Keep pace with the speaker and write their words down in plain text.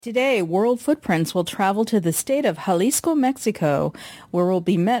Today, World Footprints will travel to the state of Jalisco, Mexico, where we'll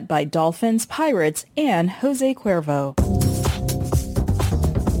be met by dolphins, pirates, and Jose Cuervo.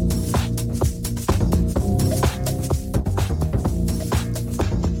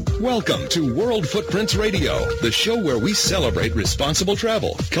 Welcome to World Footprints Radio, the show where we celebrate responsible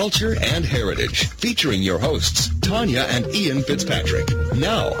travel, culture, and heritage. Featuring your hosts, Tanya and Ian Fitzpatrick.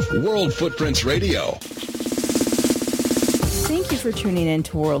 Now, World Footprints Radio. Thank you for tuning in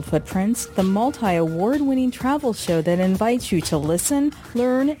to World Footprints, the multi-award-winning travel show that invites you to listen,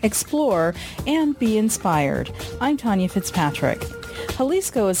 learn, explore, and be inspired. I'm Tanya Fitzpatrick.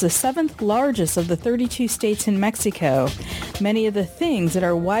 Jalisco is the 7th largest of the 32 states in Mexico. Many of the things that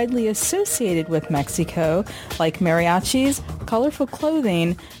are widely associated with Mexico, like mariachis, colorful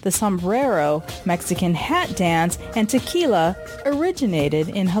clothing, the sombrero, Mexican hat dance, and tequila, originated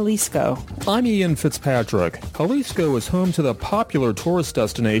in Jalisco. I'm Ian Fitzpatrick. Jalisco is home to the popular tourist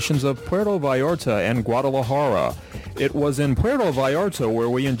destinations of Puerto Vallarta and Guadalajara. It was in Puerto Vallarta where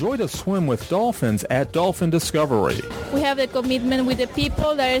we enjoyed a swim with dolphins at Dolphin Discovery. We have the commitment with the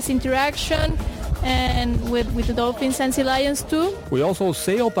people, there is interaction, and with the dolphins and sea lions too. We also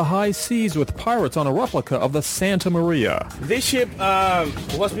sailed the high seas with pirates on a replica of the Santa Maria. This ship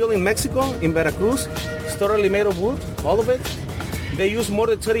was built in Mexico, in Veracruz. It's totally made of wood, all of it. They use more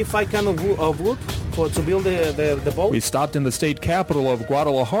than 35 kinds of wood to build the boat. We stopped in the state capital of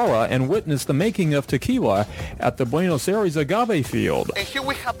Guadalajara and witnessed the making of tequila at the Buenos Aires agave field. And here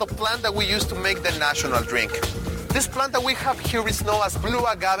we have the plant that we use to make the national drink. This plant that we have here is known as blue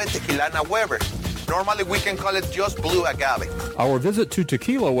agave tequilana Weber. Normally we can call it just blue agave. Our visit to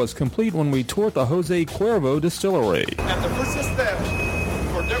Tequila was complete when we toured the Jose Cuervo distillery. And the first step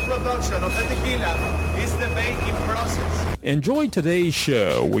for the production of the tequila is the baking process. Enjoy today's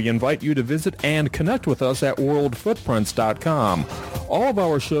show. We invite you to visit and connect with us at worldfootprints.com. All of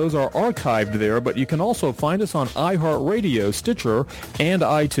our shows are archived there, but you can also find us on iHeartRadio, Stitcher, and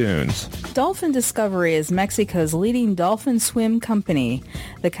iTunes. Dolphin Discovery is Mexico's leading dolphin swim company.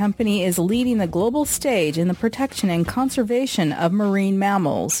 The company is leading the global stage in the protection and conservation of marine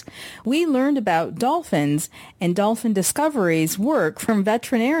mammals. We learned about dolphins and Dolphin Discovery's work from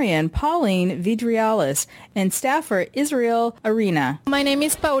veterinarian Pauline Vidriales and staffer Israel Arena. My name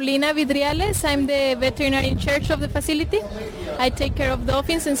is Paulina Vidriales. I'm the veterinary in charge of the facility. I take care of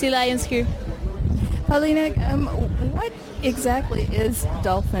dolphins and sea lions here. Paulina, what exactly is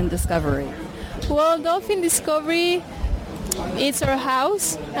Dolphin Discovery? Well, Dolphin Discovery is our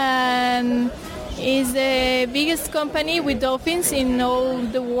house and is the biggest company with dolphins in all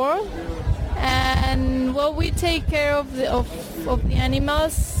the world. And well, we take care of the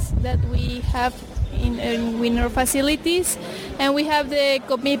animals that we have in our facilities, and we have the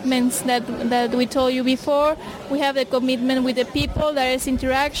commitments that we told you before. We have the commitment with the people, there is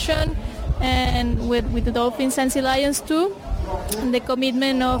interaction, and with the dolphins and sea lions too. And the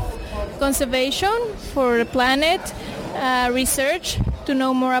commitment of conservation for the planet, research to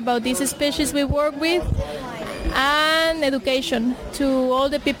know more about these species we work with, and education to all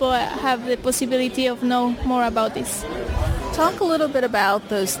the people that have the possibility of know more about this. Talk a little bit about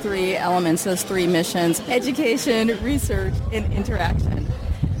those three elements, those three missions: education, research, and interaction.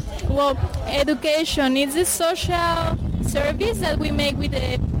 Well, education is a social service that we make with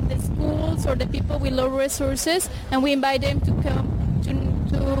the schools or the people with low resources, and we invite them to come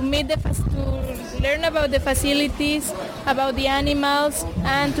to meet to learn about the facilities, about the animals,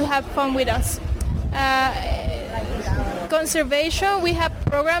 and to have fun with us. Conservation, we have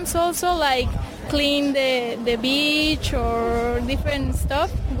programs also like clean the beach or different stuff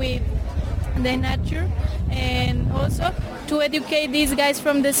with the nature, and also to educate these guys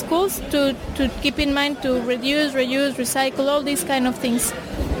from the schools to keep in mind to reduce, reuse, recycle, all these kind of things.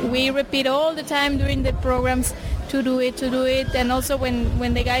 We repeat all the time during the programs to do it, and also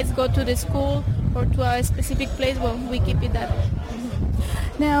when the guys go to the school or to a specific place, well, we keep it that.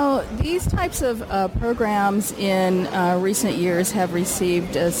 Now, these types of programs in recent years have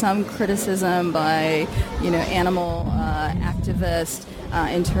received some criticism by, animal activists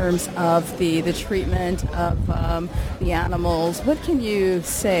in terms of the treatment of the animals. What can you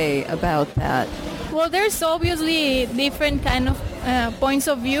say about that? Well, there's obviously different kind of points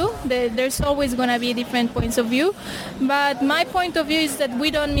of view. There's always going to be different points of view. But my point of view is that we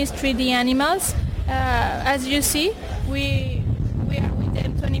don't mistreat the animals. As you see, we are with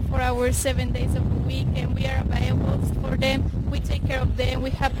them 24 hours, 7 days of the week, and we are available for them. We take care of them. We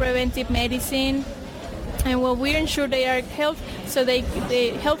have preventive medicine. And well, we ensure they are healthy so they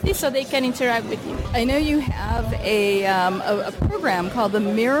can interact with you. I know you have a program called the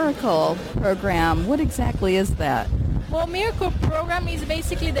Miracle Program. What exactly is that? Well, Miracle Program is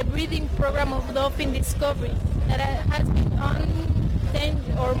basically the breeding program of Dolphin Discovery that has been on 10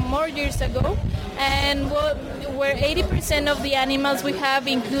 or more years ago, and where 80% of the animals we have,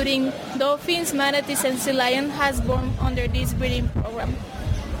 including dolphins, manatees, and sea lion, has born under this breeding program.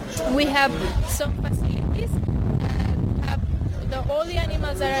 We have some facilities that have all the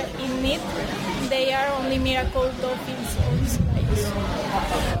animals that are in need. They are only miracle dolphins or sea lions.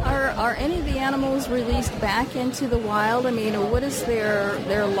 Are any of the animals released back into the wild? I mean, what is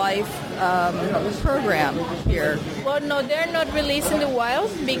their life program here? Well, no, they're not released in the wild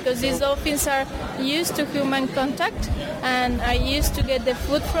because these dolphins are used to human contact and are used to get the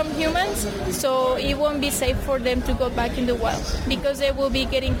food from humans, so it won't be safe for them to go back in the wild because they will be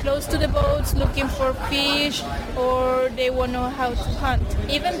getting close to the boats looking for fish, or they won't know how to hunt.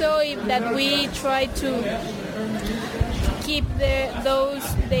 Even though that we try to keep the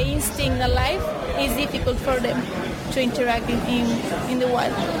instinct alive, it's difficult for them to interact in the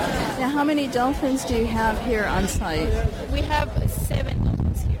wild. Now, how many dolphins do you have here on site? We have 7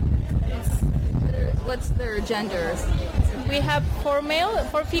 dolphins here. What's their genders? We have 4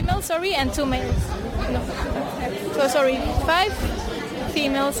 females, and 2 males. No. So 5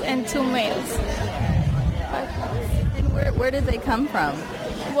 females and 2 males. And where did they come from?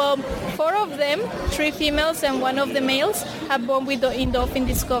 Well, 4 of them, 3 females and 1 of the males, have born in Dolphin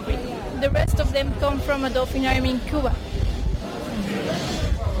Discovery. The rest of them come from a dolphinarium in Cuba.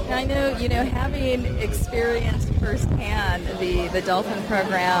 I know, having experienced firsthand the dolphin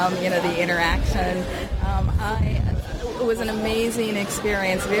program, the interaction, it was an amazing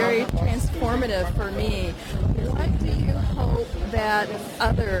experience, very transformative for me. What do you hope that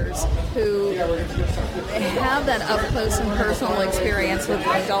others who have that up-close and personal experience with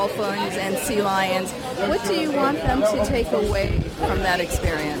dolphins and sea lions, what do you want them to take away from that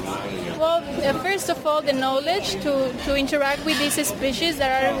experience? Well, first of all, the knowledge to interact with these species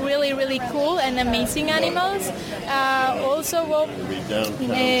that are really, really cool and amazing animals. Also,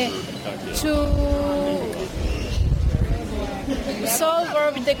 to solve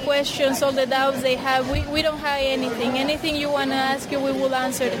all the questions, all the doubts they have. We don't hide anything. Anything you want to ask, we will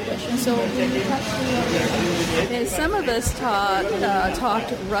answer the question. So some of us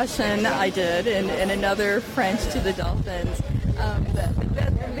talked Russian, I did, and another French to the dolphins.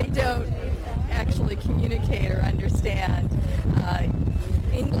 That they don't actually communicate or understand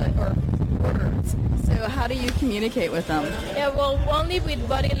English or words. So how do you communicate with them? Yeah, well, only with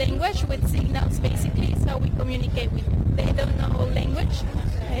body language, with signals, basically, is how we communicate with them. They don't know language,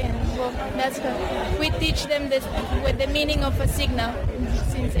 and well, that's how we teach them with the meaning of a signal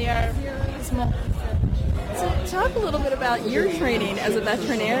since they are small. So talk a little bit about your training as a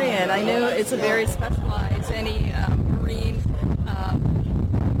veterinarian. I know it's a very specialized, any marine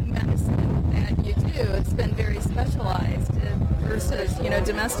medicine that you do. It's been very specialized versus,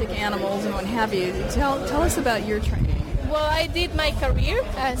 domestic animals and what have you. Tell us about your training. Well, I did my career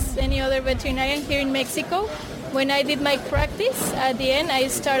as any other veterinarian here in Mexico. When I did my practice, at the end, I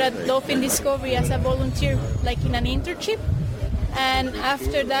started Dolphin Discovery as a volunteer, like in an internship. And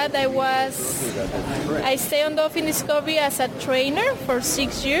after that, I stayed on Dolphin Discovery as a trainer for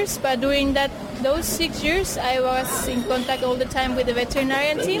 6 years. But during those 6 years, I was in contact all the time with the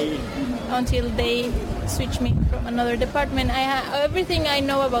veterinarian team until they switched me from another department. Everything I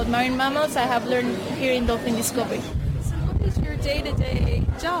know about marine mammals, I have learned here in Dolphin Discovery. So what is your day-to-day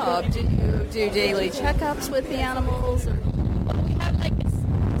job? Do you do daily checkups with the animals? Or? Well, we have like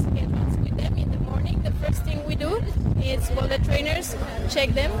schedules with them in the morning. The first thing we do is the trainers check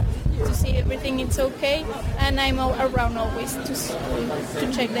them to see everything is okay, and I'm around always to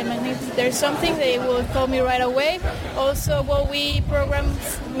check them, and if there's something they will call me right away. Also, we program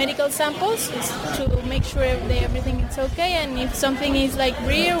medical samples to make sure everything is okay, and if something is like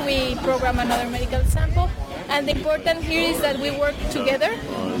rare, we program another medical sample. And the important here is that we work together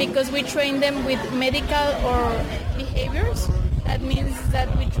because we train them with medical or behaviors. That means that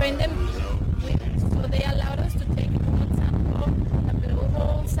we train them so they allowed us to take a blood sample, a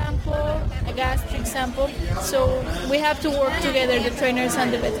blowhole sample, a gastric sample. So we have to work together, the trainers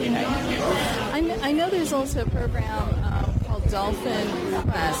and the veterinarian. I know there's also a program called Dolphin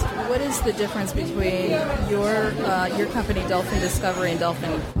Quest. What is the difference between your company, Dolphin Discovery, and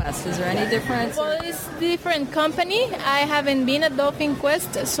Dolphin Quest? Is there any difference? Well, it's a different company. I haven't been at Dolphin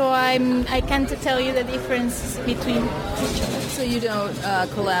Quest, so I can't tell you the difference between each other. So you don't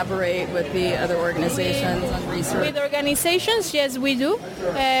collaborate with the other organizations on research? With organizations, yes, we do.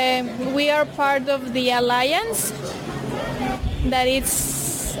 We are part of the Alliance, that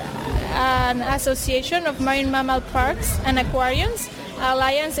is an association of marine mammal parks and aquariums.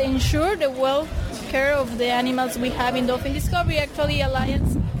 Alliance ensure the care of the animals we have in Dolphin Discovery. Actually,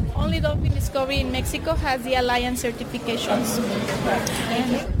 Alliance, only Dolphin Discovery in Mexico has the Alliance certifications.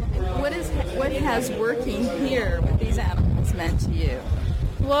 What has working here with these animals meant to you?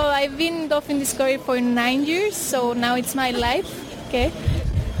 Well, I've been in Dolphin Discovery for 9 years, so now it's my life. Okay,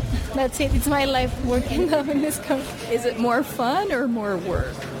 that's it. It's my life working in Dolphin Discovery. Is it more fun or more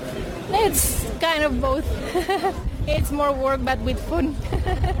work? It's kind of both. It's more work, but with fun.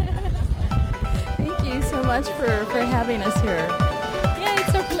 Thank you so much for having us here. Yeah,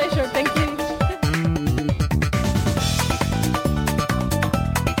 it's a pleasure. Thank you.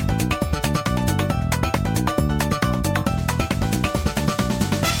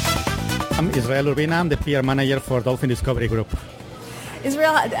 I'm Israel Urbina. I'm the PR manager for Dolphin Discovery Group.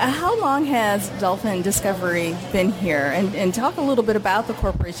 Israel, how long has Dolphin Discovery been here? And talk a little bit about the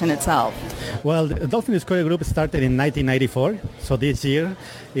corporation itself. Well, the Dolphin Discovery Group started in 1994. So this year,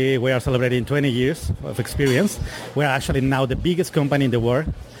 we are celebrating 20 years of experience. We're actually now the biggest company in the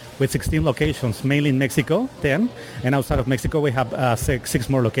world with 16 locations, mainly in Mexico, 10. And outside of Mexico, we have six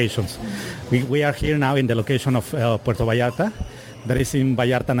more locations. We are here now in the location of Puerto Vallarta. That is in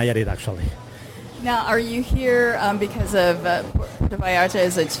Vallarta, Nayarit, actually. Now, are you here because of Puerto Vallarta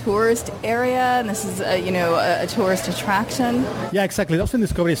is a tourist area, and this is a tourist attraction? Yeah, exactly. Dolphin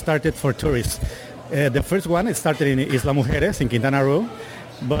Discovery started for tourists. The first one started in Isla Mujeres in Quintana Roo,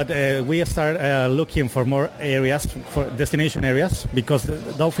 but we started looking for more areas, for destination areas, because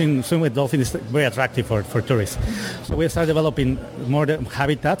swim with dolphin is very attractive for tourists. So we started developing more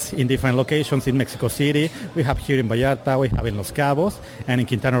habitats in different locations in Mexico City. We have here in Vallarta, we have in Los Cabos, and in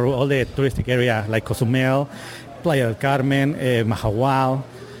Quintana Roo, all the touristic area like Cozumel, Playa del Carmen, Mahahual.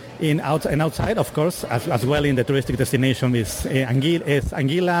 Outside, of course, as well in the touristic destination is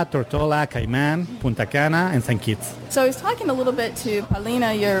Anguila, Tortola, Cayman, Punta Cana, and St. Kitts. So I was talking a little bit to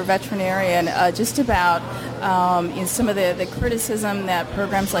Paulina, your veterinarian, just about some of the criticism that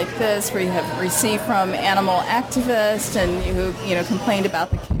programs like this, where you have received from animal activists and who complained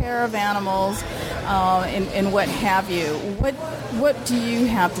about the care of animals and what have you. What do you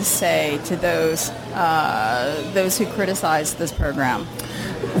have to say to those who criticize this program?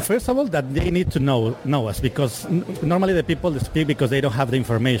 First of all, that they need to know us, because normally the people speak because they don't have the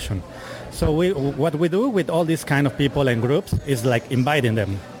information. So what we do with all these kind of people and groups is like inviting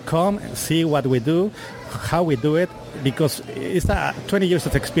them. Come, see what we do, how we do it, because it's 20 years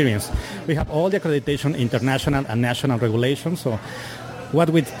of experience. We have all the accreditation, international and national regulations. So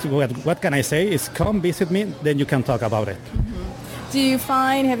what can I say is come visit me, then you can talk about it.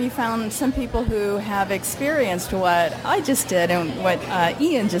 Have you found some people who have experienced what I just did and what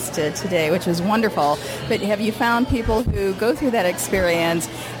Ian just did today, which was wonderful, but have you found people who go through that experience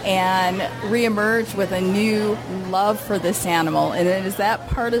and reemerge with a new love for this animal? And is that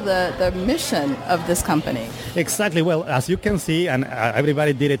part of the mission of this company? Exactly. Well, as you can see, and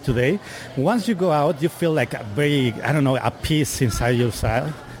everybody did it today, once you go out, you feel like a very, a peace inside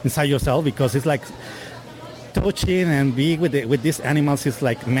yourself, because it's like touching and being with these animals is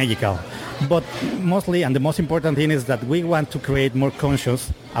like magical. But mostly, and the most important thing is that we want to create more conscious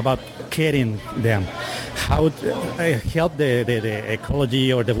about caring them, how to help the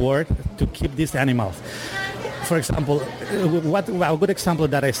ecology or the world to keep these animals. For example, a good example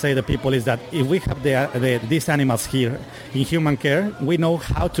that I say to people is that if we have these animals here in human care, we know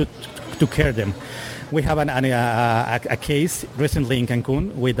how to care them. We have a case recently in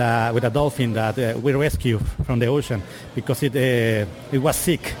Cancun with a dolphin that we rescued from the ocean because it was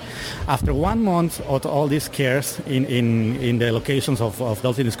sick. After 1 month of all these cares in the locations of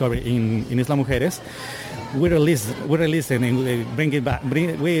Dolphin Discovery in Isla Mujeres, we release him and we bring it back.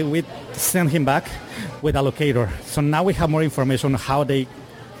 We send him back with a locator. So now we have more information on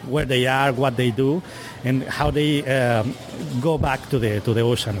where they are, what they do, and how they go back to the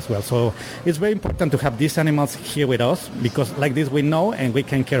ocean as well. So it's very important to have these animals here with us, because like this we know and we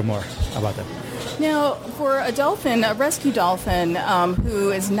can care more about them. Now, for a rescue dolphin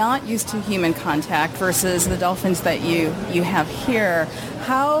who is not used to human contact versus the dolphins that you have here,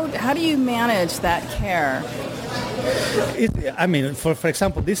 how do you manage that care? For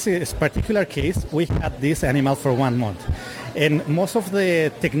example, this is particular case, we had this animal for 1 month. And most of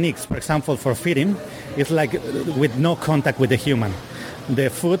the techniques, for example, for feeding, is like with no contact with the human. The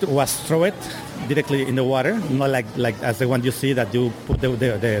food was thrown directly in the water, not like as the one you see that you put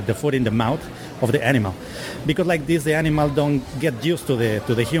the food in the mouth of the animal. Because like this, the animal don't get used to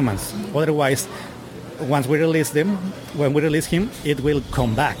the humans. Otherwise, once we release him, it will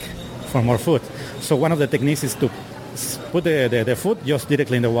come back for more food. So one of the techniques is to put the food just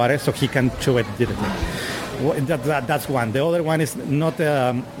directly in the water so he can chew it directly. That's one. The other one is not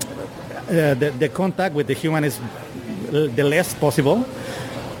the contact with the human is the less possible,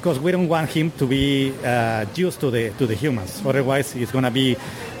 because we don't want him to be used to the humans. Otherwise, he's going to be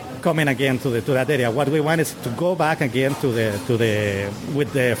coming again to that area. What we want is to go back again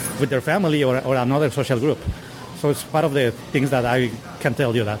with their family or another social group. So it's part of the things that I can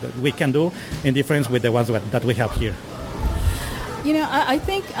tell you that we can do in difference with the ones that we have here. You know, I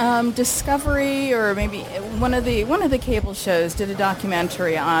think Discovery or maybe one of the cable shows did a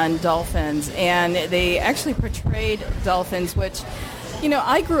documentary on dolphins, and they actually portrayed dolphins, which, you know,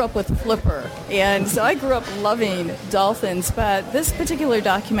 I grew up with Flipper, and so I grew up loving dolphins, but this particular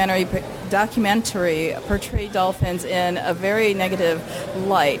documentary portrayed dolphins in a very negative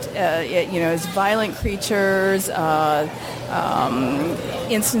light. As violent creatures,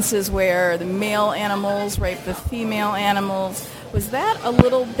 instances where the male animals rape the female animals. Was that a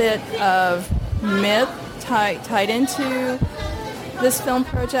little bit of myth tied into this film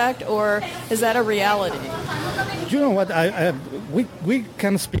project, or is that a reality? You know what? We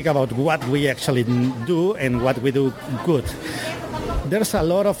can speak about what we actually do and what we do good. There's a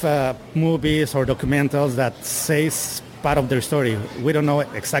lot of movies or documentals that says part of their story. We don't know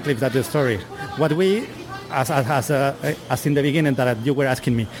exactly if that's the story. What we, as in the beginning that you were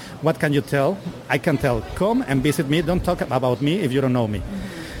asking me, what can you tell? I can tell, come and visit me. Don't talk about me if you don't know me.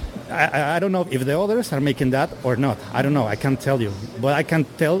 I don't know if the others are making that or not. I don't know. I can't tell you. But I can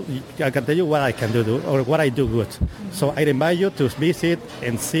tell you what I can do or what I do good. So I invite you to visit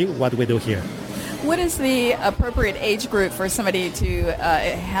and see what we do here. What is the appropriate age group for somebody to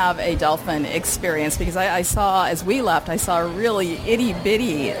have a dolphin experience? Because I saw, as we left, I saw really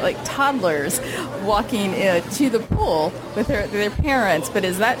itty-bitty, like toddlers, walking to the pool with their parents. But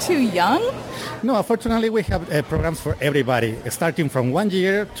is that too young? No, unfortunately, we have programs for everybody, starting from 1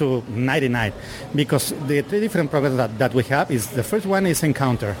 year to 99, because the 3 different programs that we have is, the first one is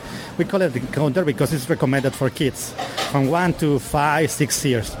Encounter. We call it Encounter because it's recommended for kids from 1 to 5, 6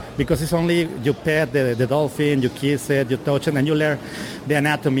 years, because it's only you pet the dolphin, you kiss it, you touch it, and you learn the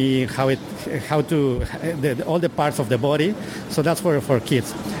anatomy, all the parts of the body. So that's for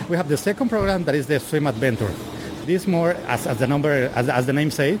kids. We have the second program that is the Swim Adventure. This more, as the name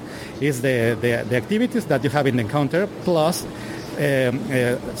says, is the activities that you have in the Encounter, plus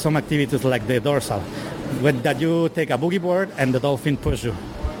some activities like the dorsal, that you take a boogie board and the dolphin push you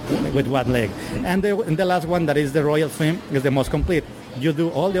with one leg. And the last one, that is the Royal Swim, is the most complete. You do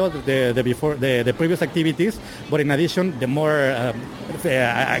all the previous activities, but in addition, the more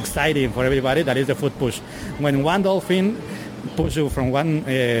exciting for everybody, that is the foot push. When one dolphin push you from one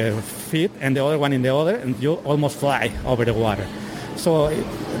feet and the other one in the other, and you almost fly over the water. So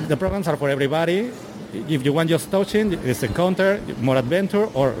the programs are for everybody. If you want just touching, it's Encounter, more Adventure,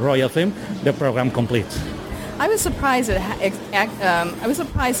 or Royal Swim, the program completes. I was surprised at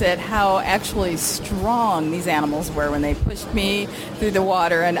how actually strong these animals were when they pushed me through the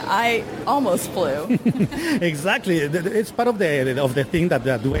water, and I almost flew. Exactly, it's part of the thing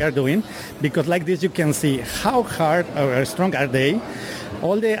that we are doing, because like this you can see how hard or strong are they,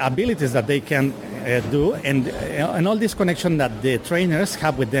 all the abilities that they can do, and all this connection that the trainers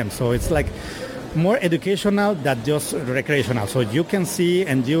have with them. So it's like more educational than just recreational. So you can see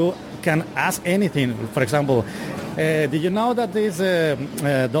and you can ask anything. For example, did you know that these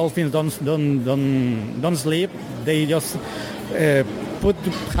dolphins don't sleep? They just put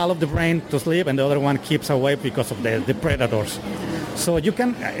half of the brain to sleep and the other one keeps awake because of the predators. So you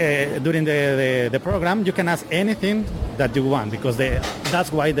can, during the program, you can ask anything that you want, because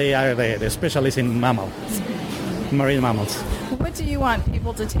that's why they are the specialists in marine mammals. What do you want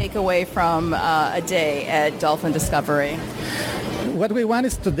people to take away from a day at Dolphin Discovery? What we want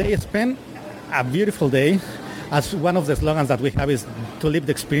is today spend a beautiful day. As one of the slogans that we have is to live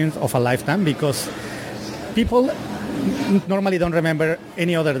the experience of a lifetime, because people normally don't remember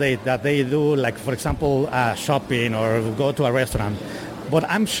any other day that they do, like, for example, shopping or go to a restaurant. But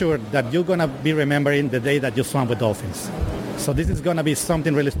I'm sure that you're going to be remembering the day that you swam with dolphins. So this is going to be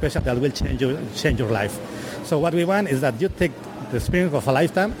something really special that will change your life. So what we want is that you take the experience of a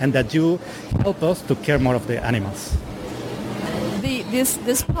lifetime and that you help us to care more of the animals.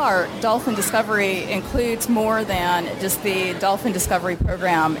 This part, Dolphin Discovery, includes more than just the Dolphin Discovery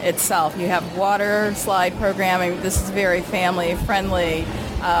program itself. You have water slide programming. This is very family-friendly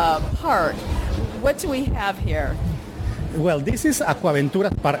part. What do we have here? Well, this is Aquaventura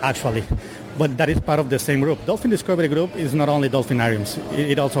part, actually, but that is part of the same group. Dolphin Discovery Group is not only dolphinariums.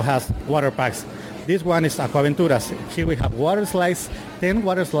 It also has water parks. This one is Aquaventuras. Here we have water slides, 10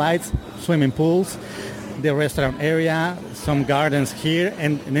 water slides, swimming pools, the restaurant area, some gardens here,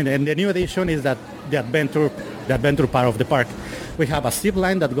 and the new addition is that the adventure part of the park. We have a zip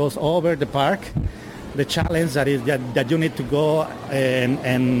line that goes over the park. The challenge that you need to go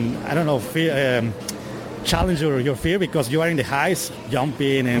and I don't know, challenge your fear because you are in the heights,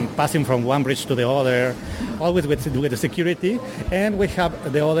 jumping and passing from one bridge to the other, always with the security. And we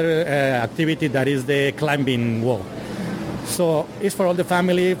have the other activity that is the climbing wall. So it's for all the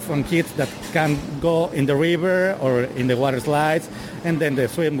family, from kids that can go in the river or in the water slides, and then they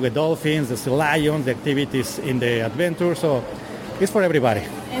swim with dolphins, the sea lions, the activities in the adventure. So it's for everybody.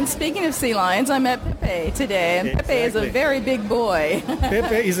 And speaking of sea lions, I met Pepe today, and Exactly. Pepe is a very big boy.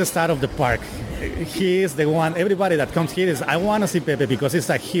 Pepe is the star of the park. He is the one, everybody that comes here is, I want to see Pepe because it's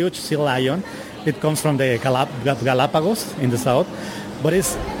a huge sea lion. It comes from the Galapagos in the south, but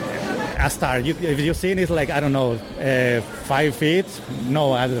it's a star. If you've seen it, like, I don't know, 5 feet,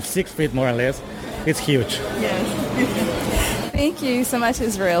 no, 6 feet more or less. It's huge. Yes. Thank you so much,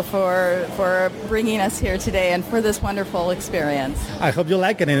 Israel, for bringing us here today and for this wonderful experience. I hope you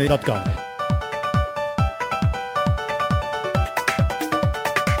like it and .com.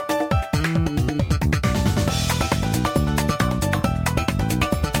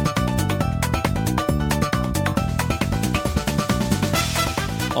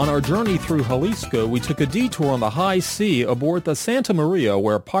 On our journey through Jalisco, we took a detour on the high sea aboard the Santa Maria,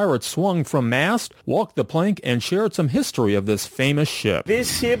 where pirates swung from mast, walked the plank, and shared some history of this famous ship.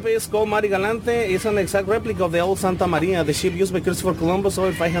 This ship is called Mari Galante. It's an exact replica of the old Santa Maria, the ship used by Christopher Columbus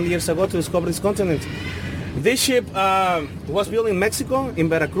over 500 years ago to discover this continent. This ship was built in Mexico, in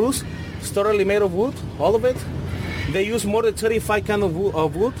Veracruz. It's totally made of wood, all of it. They use more than 35 kinds of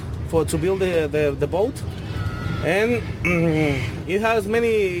wood to build the boat. And it has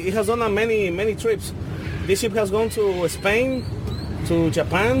done many trips. This ship has gone to Spain, to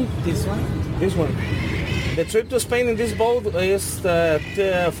Japan. This one. The trip to Spain in this boat is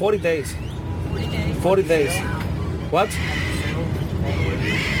 40 days. 40 days. What?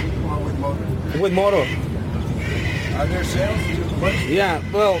 With motor. Are there sails too? Yeah,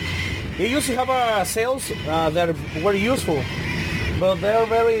 well, it used to have sails that were useful, but they're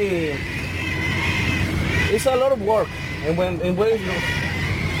very. It's a lot of work, and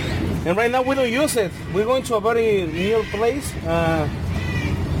right now we don't use it. We're going to a very near place,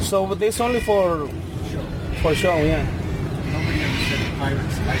 so this only for show. Yeah. Nobody ever said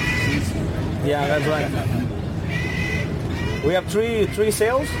pirates like the sea. Yeah, that's right. We have three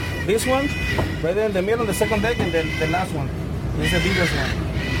sails. This one, right there in the middle, the second deck, and then the last one. This is the biggest one.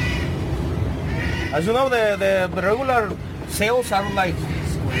 As you know, the regular sails are like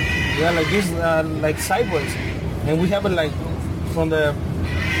this, like sideways, and we have it like from the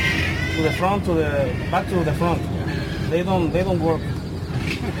front to the back to the front. They don't work.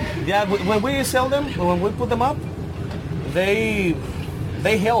 Yeah, when we sell them, when we put them up, they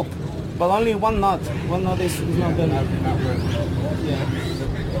help, but only one knot. One knot is not good. Yeah.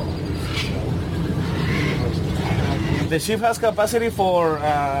 The ship has capacity for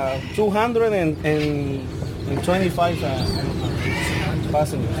 225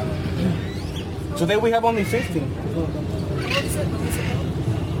 passengers. Today we have only 50.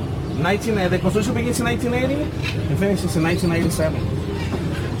 The construction begins in 1980 and finishes in 1987.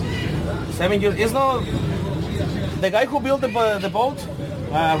 7 years. It's not. The guy who built the boat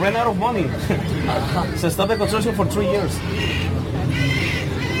ran out of money, so stopped the construction for 3 years.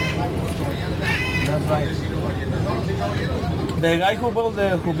 That's right. The guy who built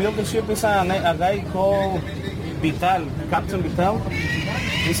the ship is a guy called Vital, Captain Vital.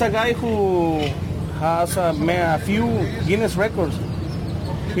 He's a guy who has a few Guinness records.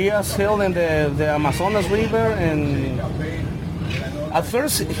 He has sailed in the Amazonas River, and at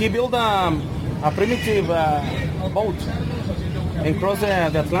first he built a primitive boat and crossed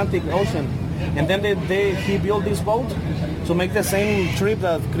the Atlantic Ocean. And then he built this boat to make the same trip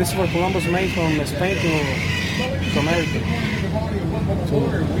that Christopher Columbus made from Spain to America, to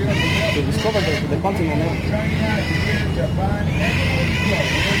discover the continent.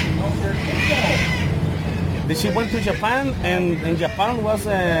 The ship went to Japan, and Japan was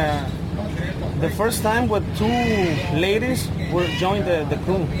the first time when 2 ladies were joined the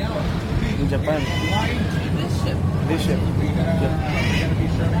crew in Japan. This ship.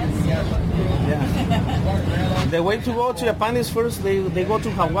 Yeah. The way to go to Japan is first they go to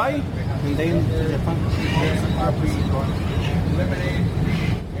Hawaii and then Japan.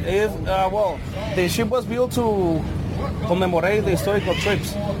 Well, the ship was built to commemorate the historical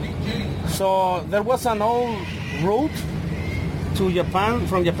trips. So there was an old route to Japan,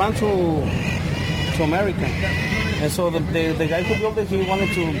 from Japan to America, and so the guy who built it, he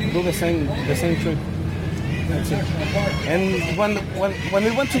wanted to do the same trip. That's it. And when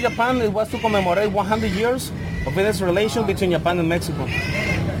we went to Japan, it was to commemorate 100 years of this relation between Japan and Mexico.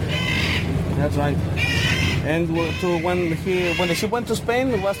 That's right. And when the ship went to Spain,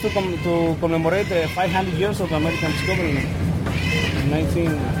 it was to commemorate the 500 years of American discovery in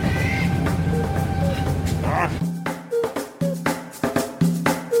 19...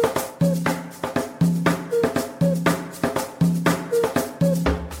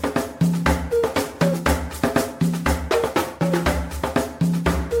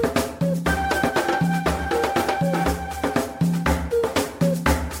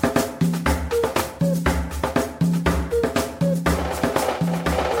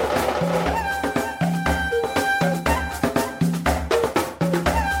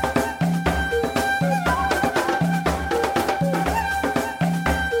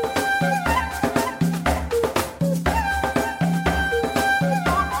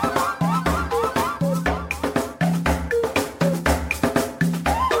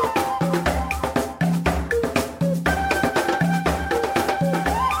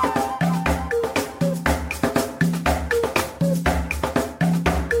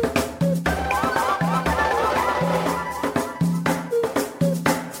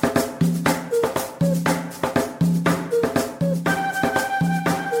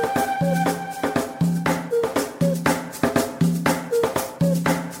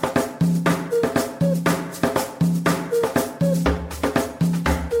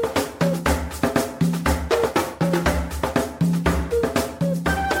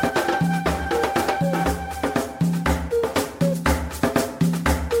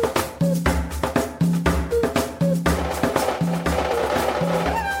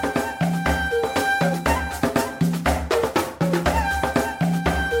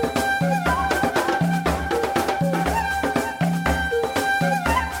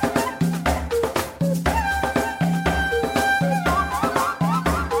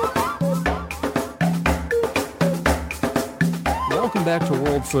 Back to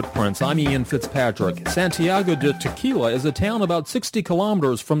World Footprints. I'm Ian Fitzpatrick. Santiago de Tequila is a town about 60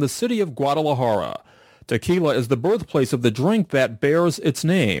 kilometers from the city of Guadalajara. Tequila is the birthplace of the drink that bears its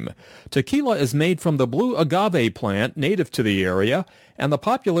name. Tequila is made from the blue agave plant native to the area, and the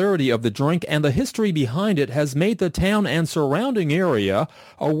popularity of the drink and the history behind it has made the town and surrounding area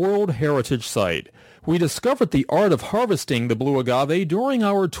a World Heritage Site. We discovered the art of harvesting the blue agave during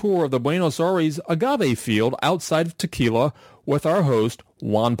our tour of the Buenos Aires agave field outside of Tequila with our host,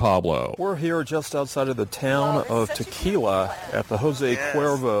 Juan Pablo. We're here just outside of the town of Tequila at the Jose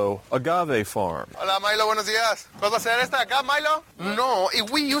Cuervo agave farm. Hola, Milo, buenos días. ¿Puedo hacer esta acá, Milo? No,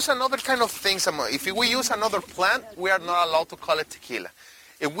 if we use another kind of thing, if we use another plant, we are not allowed to call it tequila.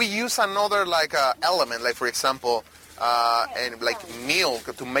 If we use another element, like for example, and like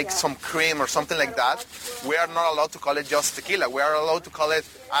milk to make some cream or something like that, we are not allowed to call it just tequila. We are allowed to call it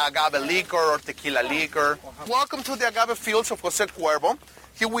agave liquor or tequila liquor. Welcome to the agave fields of Jose Cuervo.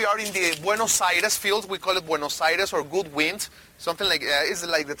 Here we are in the Buenos Aires fields. We call it Buenos Aires or good wind, something like is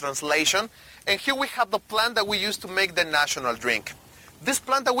like the translation. And here we have the plant that we use to make the national drink. This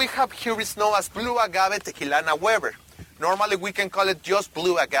plant that we have here is known as blue agave tequilana Weber. Normally we can call it just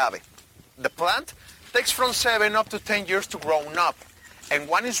blue agave. The plant takes from 7 up to 10 years to grow up. And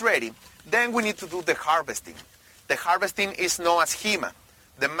when it's ready, then we need to do the harvesting. The harvesting is known as Hima.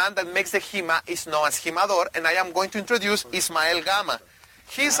 The man that makes the Hima is known as Himador, and I am going to introduce Ismael Gama.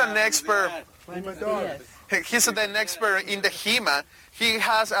 He's an expert. He's an expert in the Hima. He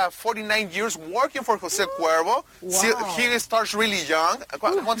has 49 years working for Jose Cuervo. Wow. He starts really young.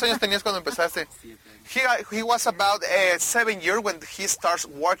 ¿Cuántos años tenías cuando empezaste? He was about 7 years when he starts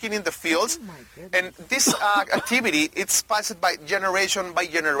working in the fields. And this activity, it's passed by generation.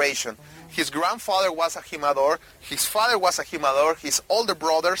 His grandfather was a Jimador. His father was a Jimador. His older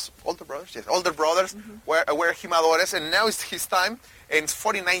brothers were Jimadores. And now it's his time. And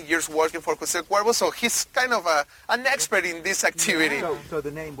 49 years working for Jose Cuervo, so he's kind of an expert in this activity. So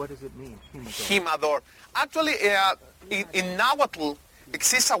the name, what does it mean? Jimador. Actually, in Nahuatl,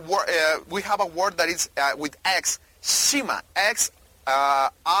 exists a word. We have a word that is with X, Shima, X-I-M-A,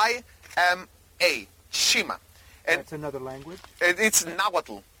 Shima. And that's another language? It's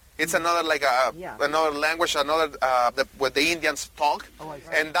Nahuatl. It's another another language, what the Indians talk,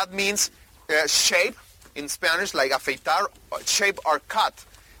 and that means shape. In Spanish, like afeitar, shape or cut.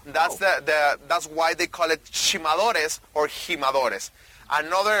 That's that's why they call it chimadores or jimadores.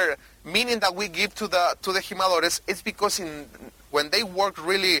 Another meaning that we give to the jimadores is because when they work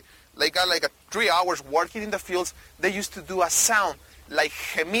really like 3 hours working in the fields, they used to do a sound like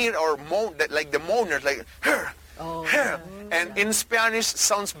gemir or moan, like the moaners, like her. And in Spanish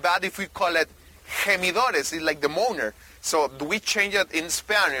sounds bad if we call it gemidores, it's like the moaner. So we change it in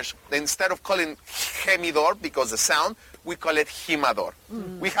Spanish. Instead of calling gemidor because the sound, we call it jimador.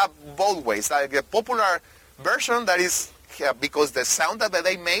 We have both ways. Like a popular version that is because the sound that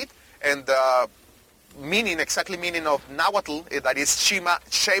they made and the meaning of Nahuatl, that is shima,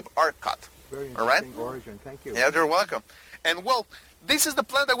 shape or cut. Very All right? interesting origin. Thank you. Yeah, you're welcome. And well, this is the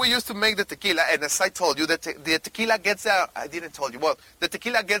plant that we use to make the tequila. And as I told you, the tequila gets the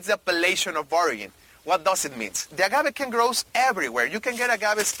tequila gets the appellation of origin. What does it mean? The agave can grow everywhere. You can get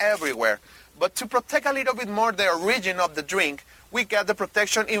agaves everywhere. But to protect a little bit more the origin of the drink, we get the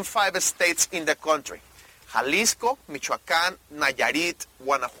protection in 5 states in the country: Jalisco, Michoacán, Nayarit,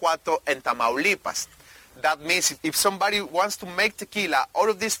 Guanajuato, and Tamaulipas. That means if somebody wants to make tequila out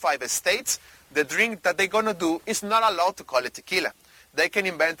of these 5 states, the drink that they're going to do is not allowed to call it tequila. They can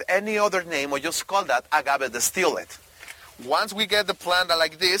invent any other name or just call that agave distillate. Once we get the plant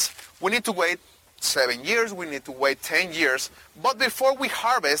like this, we need to wait 7 years, we need to wait 10 years. But before we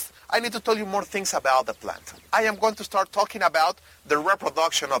harvest, I need to tell you more things about the plant. I am going to start talking about the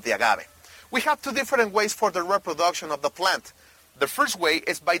reproduction of the agave. We have 2 different ways for the reproduction of the plant. The first way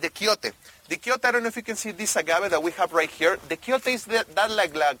is by the quiote. The quiote, I don't know if you can see this agave that we have right here. The quiote is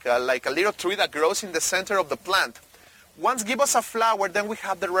like a little tree that grows in the center of the plant. Once give us a flower, then we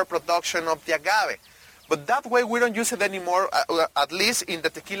have the reproduction of the agave. But that way we don't use it anymore, at least in the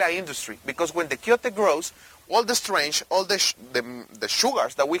tequila industry, because when the quiote grows, all the strange, all the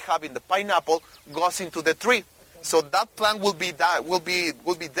sugars that we have in the pineapple goes into the tree. So that plant will be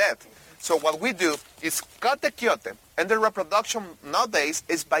dead. So what we do is cut the quiote, and the reproduction nowadays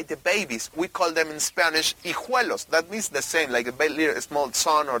is by the babies. We call them in Spanish hijuelos. That means the same, like a small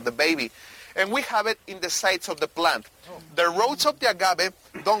son or the baby. And we have it in the sides of the plant. The roots of the agave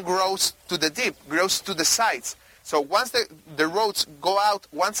don't grow to the deep, grows to the sides. So once the roots go out,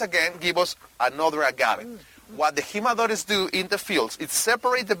 once again, give us another agave. What the jimadores do in the fields is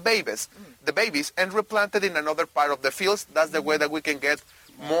separate the babies and replant it in another part of the fields. That's the way that we can get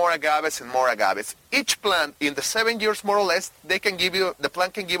more agaves and more agaves. Each plant, in the 7 years more or less, the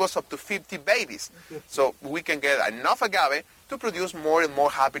plant can give us up to 50 babies. So we can get enough agave to produce more and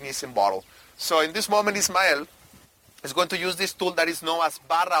more happiness in bottle. So in this moment, Ismael is going to use this tool that is known as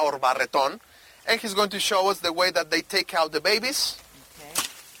barra or barreton, and he's going to show us the way that they take out the babies.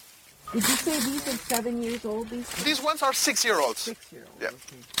 Okay. Did you say these are 7 years old? These ones are 6-year-olds. 6-year-olds. Yeah.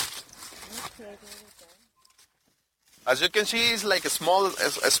 Okay. As you can see, it's like a small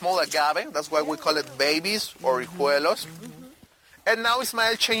agave. That's why we call it babies or hijuelos. And now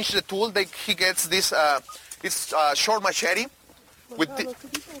Ismael changed the tool. He gets this short machete.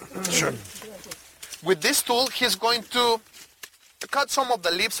 With this tool, he's going to cut some of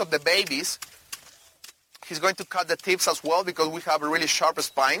the lips of the babies. He's going to cut the tips as well because we have really sharp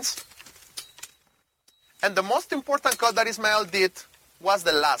spines. And the most important cut that Ismael did was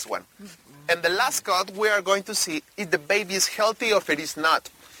the last one. And the last cut, we are going to see if the baby is healthy or if it is not.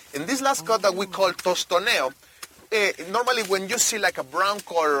 In this last cut that we call tostoneo, normally when you see like a brown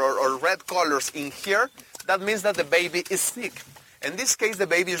color or red colors in here, that means that the baby is sick. In this case, the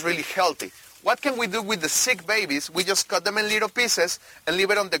baby is really healthy. What can we do with the sick babies? We just cut them in little pieces and leave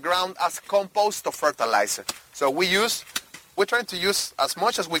it on the ground as compost or fertilizer. So we're trying to use as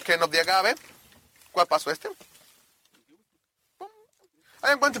much as we can of the agave. ¿Cuál paso este?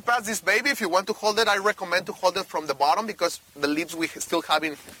 I am going to pass this baby. If you want to hold it, I recommend to hold it from the bottom because the leaves we still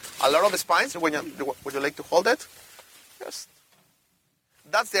having a lot of spines. Would you like to hold it? Yes.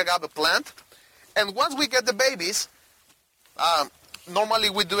 That's the agave plant. And once we get the babies,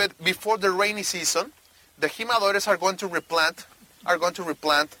 normally we do it before the rainy season. The jimadores are going to replant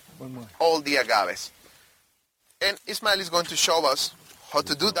all the agaves. And Ismael is going to show us how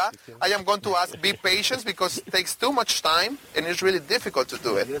to do that. I am going to ask, be patient because it takes too much time and it's really difficult to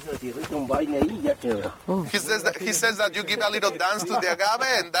do it. He says that you give a little dance to the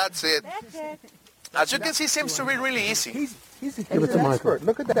agave and that's it. As you can see, it seems to be really easy. He's an expert.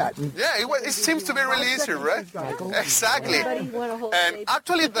 Look at that. Yeah, it seems to be really easy, right? Exactly. And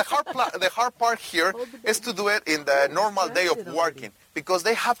actually, the hard part here is to do it in the normal day of working because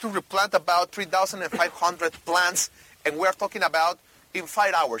they have to replant about 3,500 plants, and we're talking about in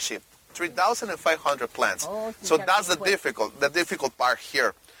 5-hour shift, 3,500 plants. So that's the difficult part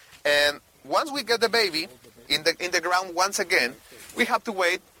here. And once we get the baby in the ground once again, we have to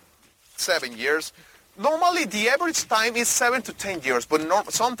wait 7 years. Normally, the average time is 7 to 10 years, but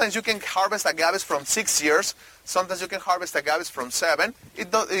sometimes you can harvest agaves from 6 years. Sometimes you can harvest agaves from 7.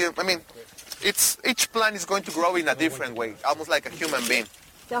 Each plant is going to grow in a different way, almost like a human being.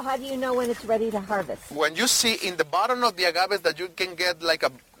 So how do you know when it's ready to harvest? When you see in the bottom of the agaves that you can get like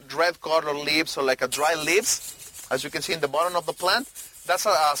a red color leaves or like a dry leaves, as you can see in the bottom of the plant, that's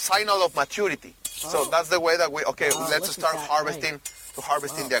a signal of maturity. So that's the way that let's start harvesting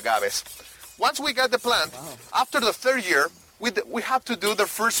the agaves. Once we get the plant, after the third year, we have to do the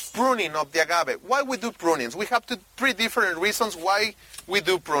first pruning of the agave. Why we do prunings? We have three different reasons why we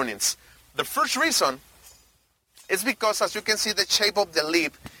do prunings. The first reason is because, as you can see, the shape of the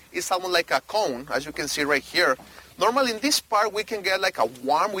leaf is almost like a cone, as you can see right here. Normally in this part, we can get like a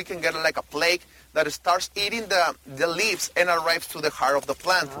worm, we can get like a plague that starts eating the leaves and arrives to the heart of the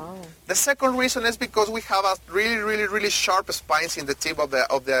plant. Oh. The second reason is because we have a really sharp spines in the tip of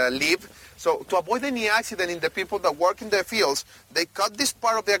the leaf. So to avoid any accident in the people that work in the fields, they cut this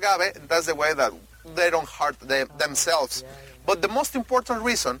part of the agave, and that's the way that they don't hurt themselves. Yeah. But the most important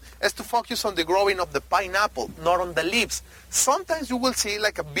reason is to focus on the growing of the pineapple, not on the leaves. Sometimes you will see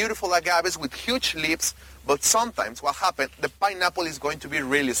like a beautiful agaves with huge leaves, but sometimes what happens, the pineapple is going to be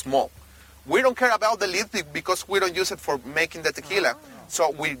really small. We don't care about the leaf because we don't use it for making the tequila.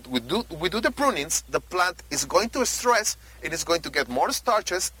 So we do the prunings, the plant is going to stress, it is going to get more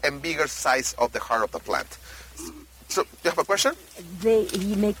starches and bigger size of the heart of the plant. So, you have a question?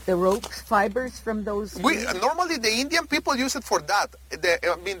 You make the ropes, fibers from those? Normally the Indian people use it for that.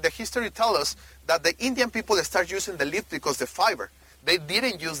 The history tells us that the Indian people start using the leaf because the fiber. They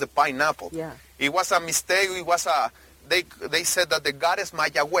didn't use the pineapple. Yeah. It was a mistake. They said that the goddess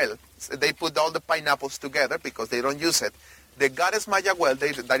Mayahuel, they put all the pineapples together because they don't use it. The goddess Mayahuel,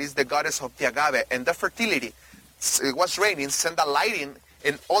 that is the goddess of the agave and the fertility, it was raining, send a lighting,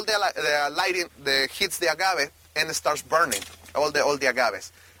 and all the lighting hits the agave and it starts burning all the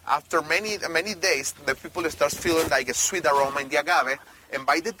agaves. After many days, the people start feeling like a sweet aroma in the agave, and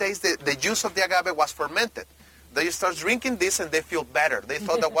by the days, the juice of the agave was fermented. They start drinking this and they feel better. They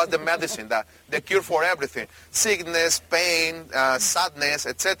thought that was the medicine, the cure for everything. Sickness, pain, sadness,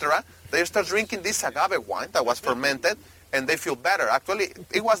 etc. They start drinking this agave wine that was fermented and they feel better. Actually,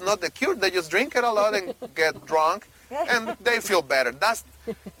 it was not the cure. They just drink it a lot and get drunk and they feel better. That's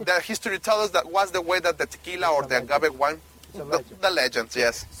the history tells us that was the way that the tequila or the agave wine, the legends,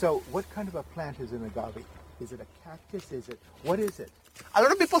 yes. So what kind of a plant is an agave? Is it a cactus? What is it? A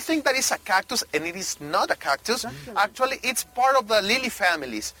lot of people think that it's a cactus, and it is not a cactus. Actually, it's part of the lily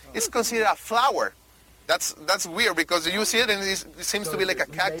families. It's considered a flower. That's weird because you see it and it seems to be like a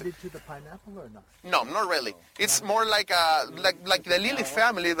cactus. Related to the pineapple or not? No, not really. It's more like the lily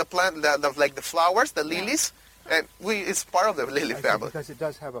family, the plant, like the flowers, the lilies. And it's part of the lily family. Because it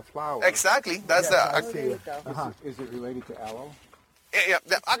does have a flower. Exactly. That's Is it related to aloe? Yeah,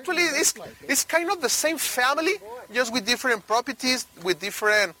 actually, it's kind of the same family, just with different properties, with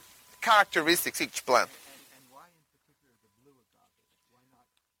different characteristics, each plant. And why in particular the blue agave?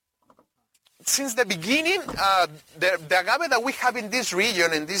 Why not? Since the beginning, the agave that we have in this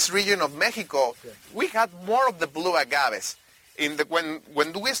region of Mexico, we had more of the blue agaves. When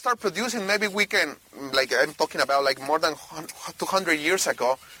we start producing, maybe we can, like I'm talking about like more than 200 years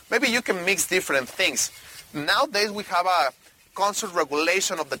ago, maybe you can mix different things. Nowadays, we have a constant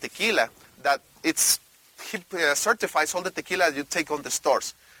regulation of the tequila that certifies all the tequila you take on the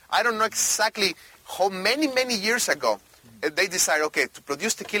stores. I don't know exactly how many years ago they decided, okay, to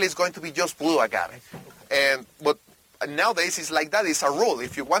produce tequila is going to be just blue agave. But nowadays it's like that. It's a rule.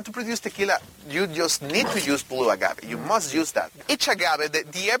 If you want to produce tequila, you just need to use blue agave. You must use that. Each agave,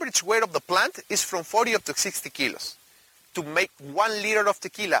 the average weight of the plant is from 40 up to 60 kilos. To make 1 liter of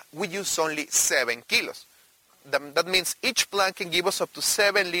tequila, we use only 7 kilos. That means each plant can give us up to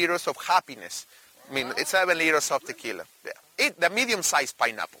 7 liters of happiness. I mean, it's 7 liters of tequila. Yeah. The medium-sized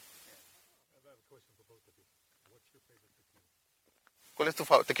pineapple. I have a question for both of you. What's your favorite tequila? ¿Cuál es tu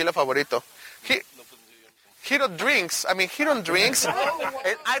tequila favorito? He don't drinks. I mean, he don't drinks. And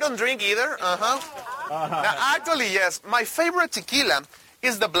I don't drink either. Now, actually, yes. My favorite tequila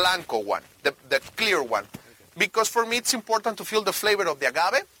is the blanco one, the clear one. Because for me, it's important to feel the flavor of the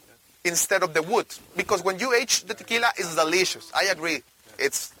agave instead of the wood, because when you age the tequila, it's delicious. I agree,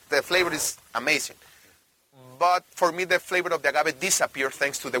 the flavor is amazing. But for me, the flavor of the agave disappears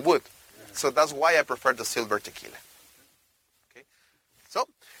thanks to the wood. So that's why I prefer the silver tequila. Okay. So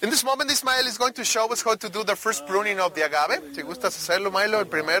in this moment, Ismael is going to show us how to do the first pruning of the agave. ¿Te gustas hacerlo, Milo, el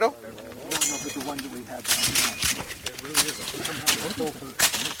primero?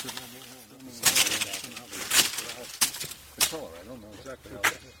 I don't know exactly how.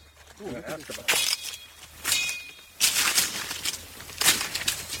 Ask about it.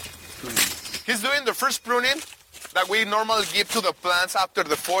 He's doing the first pruning that we normally give to the plants after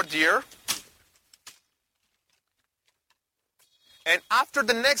the 4th year. And after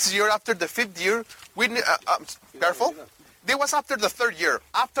the next year, after the 5th year, we careful. This was after the 3rd year.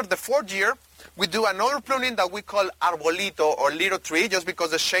 After the 4th year, we do another pruning that we call arbolito or little tree, just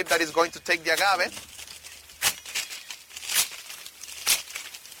because the shape that is going to take the agave.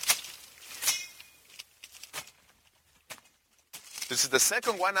 This is the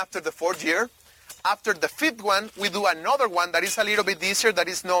second one after the 4th year. After the 5th one, we do another one that is a little bit easier, that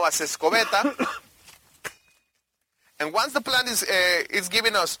is known as escobeta. And once the plant is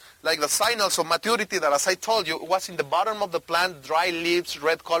giving us like the signals of maturity that, as I told you, was in the bottom of the plant, dry leaves,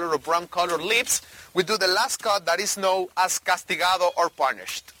 red color or brown color leaves, we do the last cut that is known as castigado or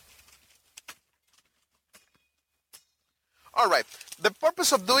punished. All right, the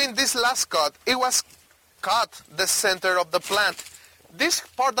purpose of doing this last cut, it was cut the center of the plant. This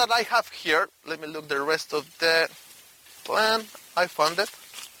part that I have here, let me look the rest of the plant, I found it.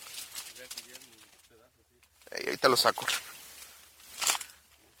 Ahí te lo saco.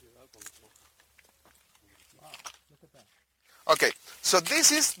 Okay, so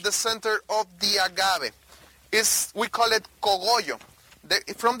this is the center of the agave. We call it cogollo.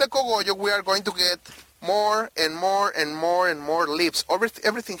 From the cogollo, we are going to get more and more and more and more leaves.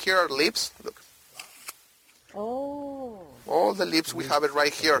 Everything here are leaves. Look. Oh. All the leaves, we have it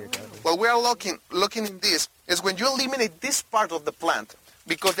right here. What we are looking in this is when you eliminate this part of the plant,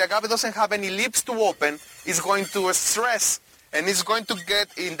 because the agave doesn't have any leaves to open, it's going to stress, and it's going to get,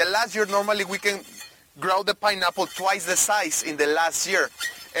 in the last year, normally we can grow the pineapple twice the size in the last year.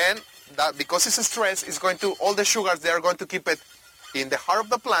 And that, because it's stressed, it's going to, all the sugars, they are going to keep it in the heart of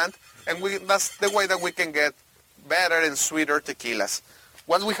the plant, and that's the way that we can get better and sweeter tequilas.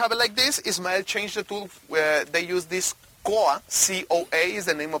 Once we have it like this, Ismael changed the tool. They use this COA, C-O-A is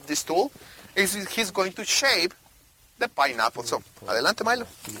the name of this tool. He's going to shape the pineapple. So, adelante, Milo.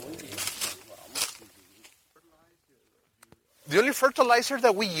 The only fertilizer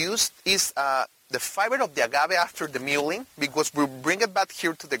that we use is the fiber of the agave after the mulling, because we bring it back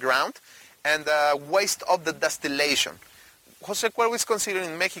here to the ground, and the waste of the distillation. Jose Cuervo is considered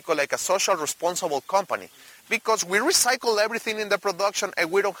in Mexico like a social responsible company, because we recycle everything in the production,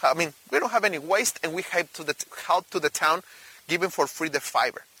 and we don't have any waste, and we help to the town, giving for free the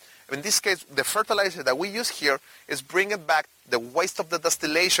fiber. In this case, the fertilizer that we use here is bringing back the waste of the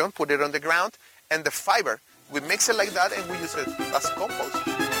distillation, put it on the ground, and the fiber. We mix it like that, and we use it as compost.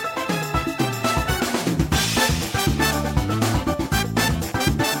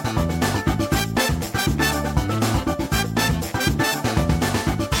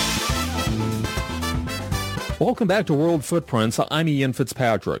 Welcome back to World Footprints. I'm Ian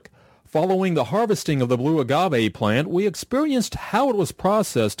Fitzpatrick. Following the harvesting of the blue agave plant, we experienced how it was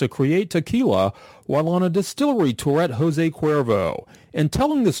processed to create tequila while on a distillery tour at Jose Cuervo. In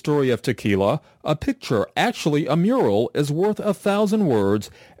telling the story of tequila, a picture, actually a mural, is worth 1,000 words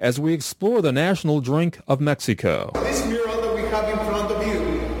as we explore the national drink of Mexico. This mural that we have in front of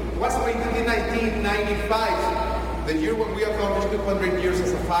you was painted in 1995, the year when we accomplished 200 years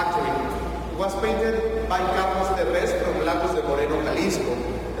as a factory. It was painted by Carlos Terres from Lagos de Moreno, Jalisco.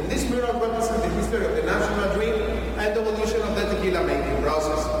 And this mural represents the history of the national drink and the evolution of the tequila making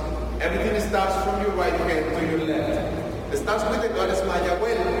process. Everything starts from your right hand to your left. It starts with the goddess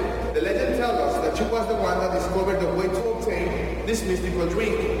Mariachis. The legend tells us that she was the one that discovered the way to obtain this mystical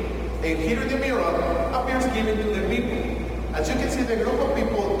drink. And here in the mural appears given to the people. As you can see, the group of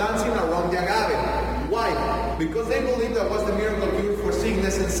people dancing around the agave. Why? Because they believe that was the miracle cure for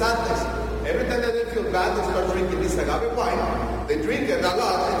sickness and sadness. Every time that they feel bad, they start drinking this agave wine. They drink it a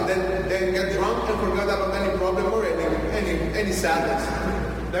lot, and then they get drunk and forget about any problem or any sadness.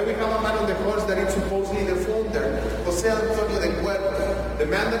 Then we have a man on the horse that is supposedly the founder, Jose Cuervo, the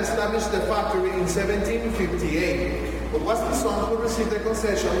man that established the factory in 1758. But was the son who received the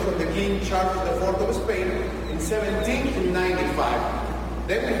concession from the King Charles IV of Spain in 1795.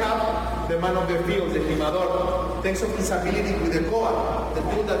 Then we have the man of the field, the timador, thanks of his ability with the coa, the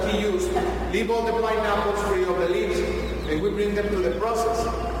tool that he used, leave all the pineapples free of the leaves, and we bring them to the process.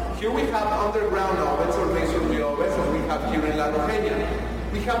 Here we have underground ovens or masonry ovens, as we have here in La Rojeña.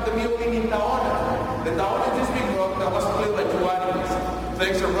 We have the mulling in Taona. The Taona is this big rock that was killed by 2 animals.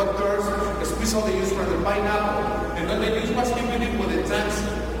 Thanks to rock turds, a special they used for the pineapple, and when they used was keeping it with the tanks.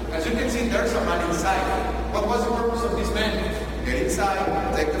 As you can see, there's a man inside. What was the purpose of this man? Get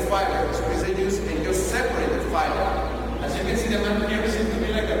inside, take the fiber, squeeze the juice, and just separate the fiber. As you can see, the man here seems to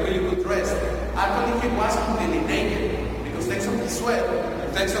be like a really good dress. Actually, he was completely naked, because thanks to his sweat,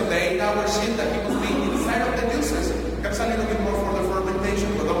 thanks to the 8-hour shift that he was being inside of the juices, comes a little bit more for the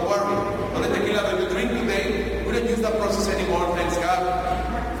fermentation, but don't worry. On the tequila that you drink today, we don't use that process anymore, thanks God.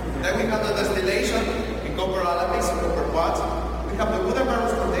 Then we have the distillation in copper alabaster, in copper pots. We have the wood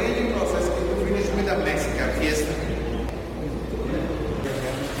barrels for the aging process, and we finish with a Mexican fiesta.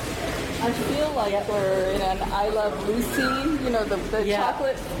 I feel like we're in an I Love Lucy, you know, the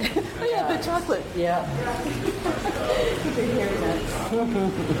chocolate. Oh, yeah, the chocolate. Yeah. You can hear that.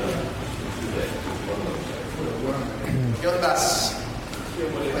 ¿Qué ondas?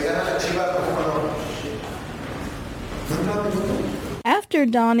 Vayan a la chiva, por favor. After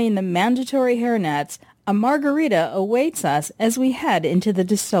donning the mandatory hairnets, a margarita awaits us as we head into the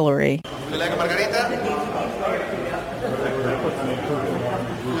distillery. You like a margarita? You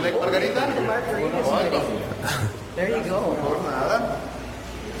like margarita? There you go.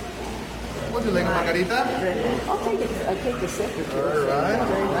 Would you like a margarita? I'll take a sip. All right.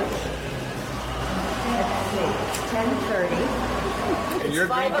 Very much. It's 10:30. And you're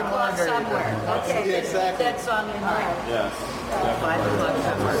 5 drinking o'clock margarita. somewhere. Okay, Yeah, exactly. that's on your mind. Yes. 5 o'clock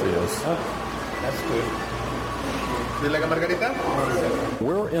somewhere. That's good. Do you like a margarita?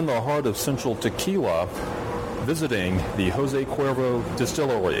 We're in the heart of Central Tequila, visiting the Jose Cuervo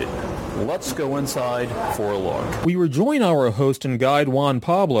distillery. Let's go inside for a look. We rejoin our host and guide Juan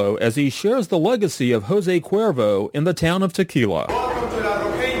Pablo as he shares the legacy of Jose Cuervo in the town of Tequila. Welcome to La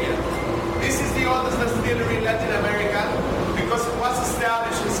Roqueña. This is the oldest distillery in Latin America because it was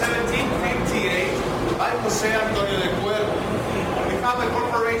established in 1758 by Jose Antonio de Cuervo. We have a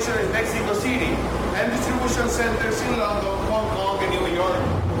corporation in Mexico City and distribution centers in London, Hong Kong, and New York.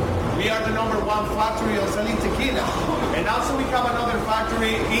 We are the #1 factory of selling tequila. And also we have another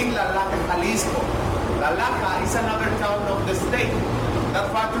factory in La Laja, Jalisco. La Laja is another town of the state. That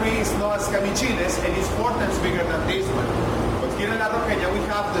factory is known as Camichines and is 4 times bigger than this one. But here in La Roqueña we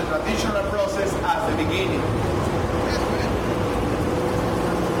have the traditional process as the beginning.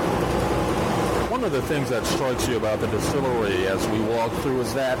 One of the things that strikes you about the distillery as we walk through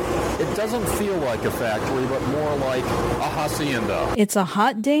is that it doesn't feel like a factory, but more like a hacienda. It's a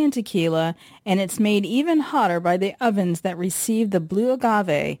hot day in Tequila, and it's made even hotter by the ovens that receive the blue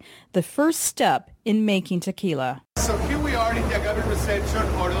agave, the first step in making tequila. So here we are in the agave reception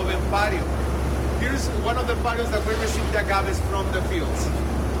or oven patio. Here's one of the patios that we receive the agaves from the fields.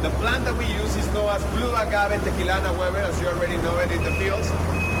 The plant that we use is known as blue agave tequilana Weber, as you already know it in the fields.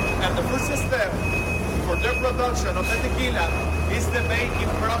 And the first step for the production of the tequila is the baking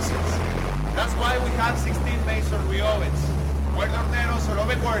process. That's why we have 16 masonry ovens, where the horneros or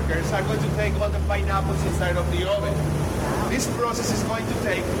oven workers are going to take all the pineapples inside of the oven. This process is going to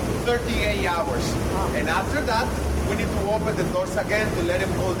take 38 hours. And after that, we need to open the doors again to let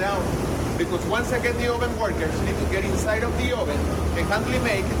them cool down. Because once again, the oven workers need to get inside of the oven and handily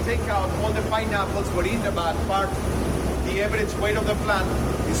make and take out all the pineapples within the back part. The average weight of the plant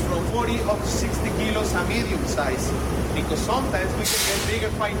is from 40 up to 60 kilos, a medium size. Because sometimes we can get bigger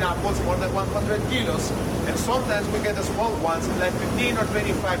pineapples, more than 100 kilos, and sometimes we get the small ones, like 15 or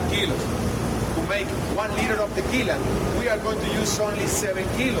 25 kilos. To make 1 liter of tequila, we are going to use only 7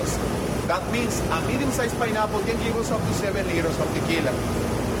 kilos. That means a medium-sized pineapple can give us up to 7 liters of tequila.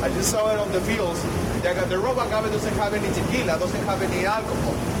 I just saw it on the fields. The raw agave doesn't have any tequila, doesn't have any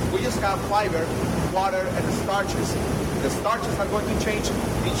alcohol. We just have fiber, water, and starches. The starches are going to change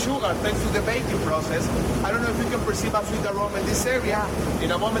in sugar thanks to the baking process. I don't know if you can perceive a sweet aroma in this area.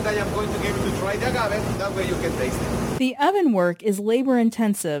 In a moment I am going to give you to try the agave, that way you can taste it. The oven work is labor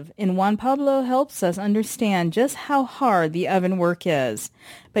intensive, and Juan Pablo helps us understand just how hard the oven work is.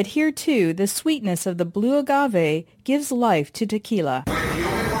 But here too, the sweetness of the blue agave gives life to tequila. When the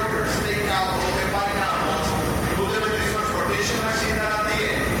oven workers take out all the pineapples, put them in the transportation machine at the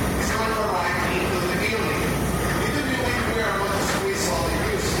end, it's going to arrive into the building. In the building, we are going to squeeze all the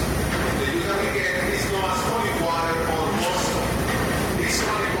juice. The juice that we get is known as holy water or mosto. This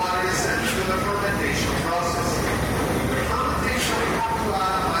holy water is sent to the fermentation process. In the fermentation, we have to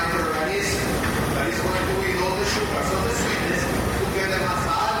add microorganism that is going to eat all the sugars of the sweetness to get them as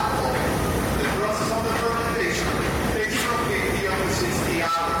alcohol. The process of the fermentation takes from 50 up to 60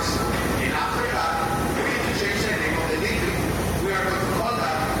 hours.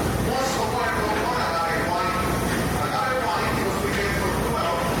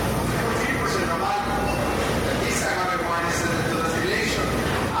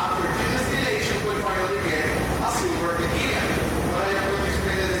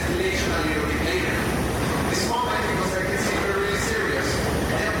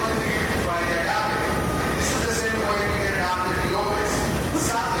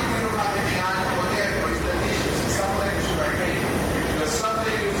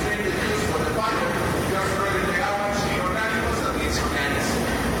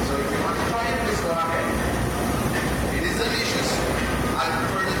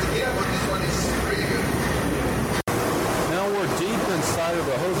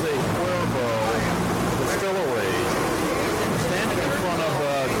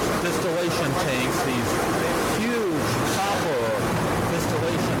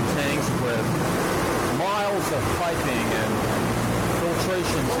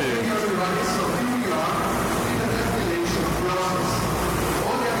 listening to.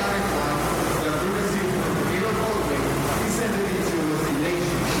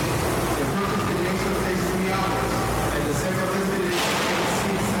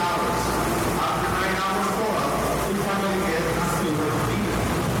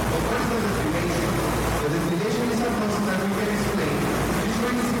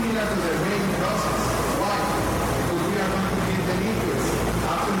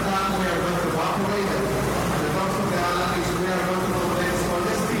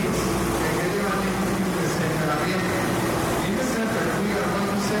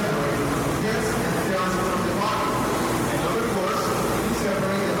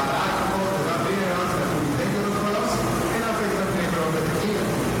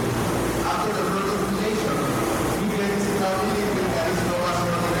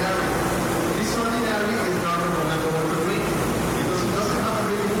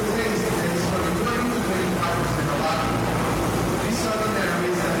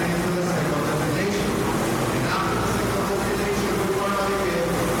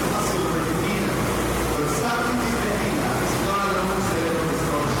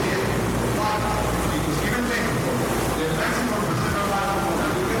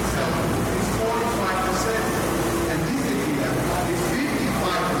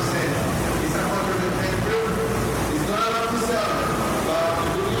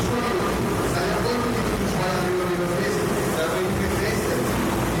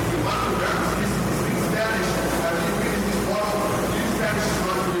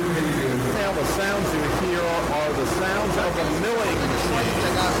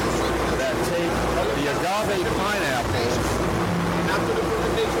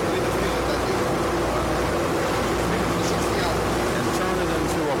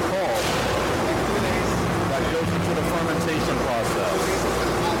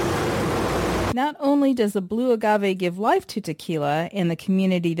 Not only does the blue agave give life to tequila and the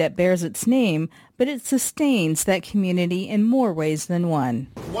community that bears its name, but it sustains that community in more ways than one.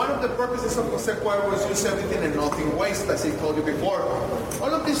 One of the purposes of Jose Cuervo is use everything and nothing waste, as I told you before.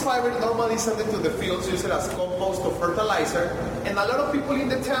 All of this fiber normally send it to the fields, use it as compost or fertilizer, and a lot of people in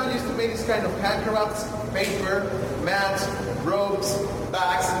the town used to make this kind of handcrafts, paper, mats, ropes,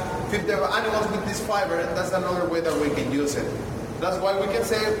 bags, feed their animals with this fiber, and that's another way that we can use it. That's why we can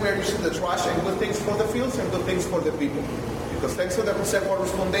say we're using the trash and good things for the fields and good things for the people. Because thanks to the Jose Cuervo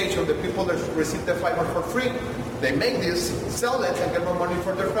Foundation, the people that receive the fiber for free, they make this, sell it, and get more money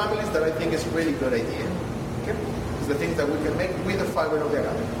for their families. That I think is a really good idea. Okay? It's the things that we can make with the fiber of the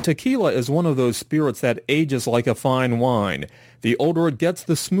agave. Tequila is one of those spirits that ages like a fine wine. The older it gets,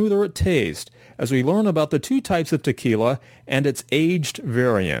 the smoother it tastes, as we learn about the two types of tequila and its aged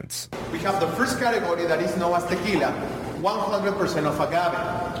variants. We have the first category that is known as tequila, 100% of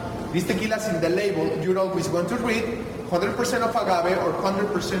agave. These tequilas in the label, you're always going to read 100% of agave or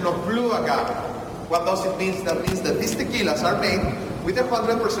 100% of blue agave. What does it mean? That means that these tequilas are made with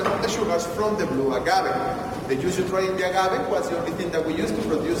 100% of the sugars from the blue agave. The juice you try in the agave was the only thing that we used to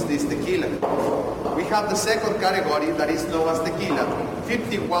produce this tequila. We have the second category that is known as tequila,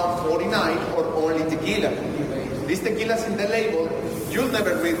 5149 or only tequila. These tequilas in the label, you'll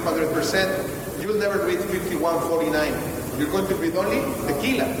never read 100%. You'll never read 5149. You're going to read only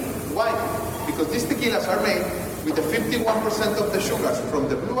tequila. Why? Because these tequilas are made with the 51% of the sugars from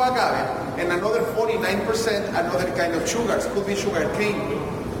the blue agave and another 49% another kind of sugars. Could be sugar cane.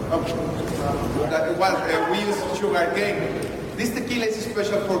 We use sugar cane. This tequila is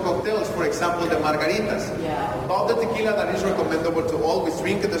special for cocktails, for example, the margaritas. All the tequila that is recommendable to always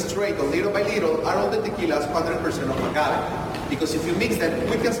drink it straight or little by little are all the tequilas 100% of agave. Because if you mix them,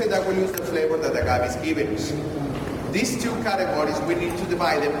 we can say that we lose the flavor that the agave is giving us. These two categories, we need to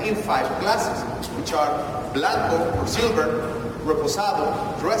divide them in 5 classes, which are blanco or silver, reposado,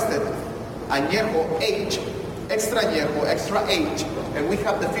 rested, añejo, aged, extra añejo, extra aged, and we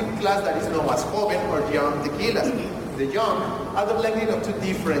have the 5th class that is known as joven or young tequilas. The young are the blending of 2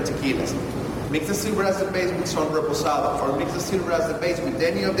 different tequilas. Mix the silver as the base with some reposado, or mix the silver as the base with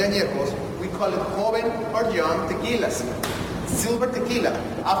any of the añejos. We call it joven or young tequilas. Silver tequila,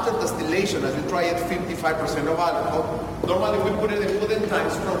 after distillation, as we try it 55% of alcohol, normally we put it in wooden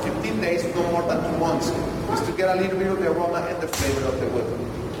tanks from 15 days to no more than 2 months, just to get a little bit of the aroma and the flavor of the wood.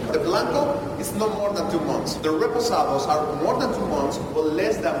 The blanco is no more than 2 months. The reposados are more than 2 months, but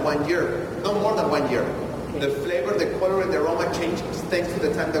less than 1 year, no more than 1 year. The flavor, the color, and the aroma change thanks to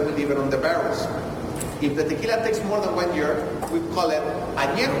the time that we leave it on the barrels. If the tequila takes more than 1 year, we call it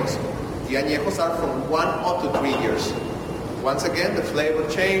añejos. The añejos are from 1 up to 3 years. Once again, the flavor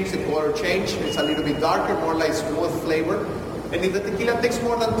change, the color change. It's a little bit darker, more like smooth flavor. And if the tequila takes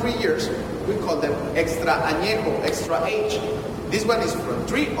more than 3 years, we call them extra añejo, extra age. This one is from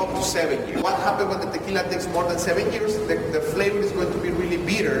 3 up to 7 years. What happens when the tequila takes more than 7 years? The flavor is going to be really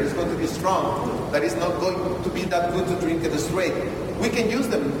bitter. It's going to be strong. That is not going to be that good to drink it straight. We can use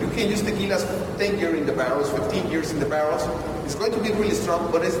them. You can use tequilas 10 years in the barrels, 15 years in the barrels. It's going to be really strong,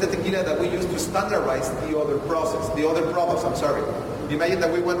 but it's the tequila that we use to standardize the other products. Imagine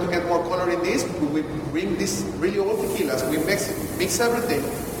that we want to get more color in this. We bring these really old tequilas. We mix everything.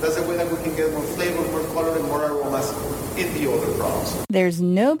 That's the way that we can get more flavor, more color, and more aromas in the other products. There's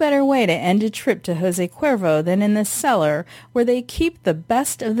no better way to end a trip to Jose Cuervo than in the cellar, where they keep the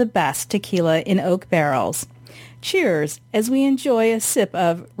best of the best tequila in oak barrels. Cheers as we enjoy a sip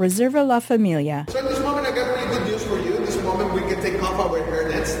of Reserva La Familia. So in this moment, I got really good news for you. In this moment, we can take off our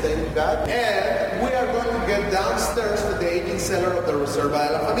hairnets, thank God. And we are going to get downstairs to the aging cellar of the Reserva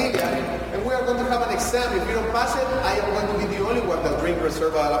La Familia. And we are going to have an exam. If you don't pass it, I am going to be the only one that drink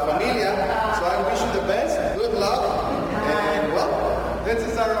Reserva La Familia. So I wish you the best. Good luck. And well, let's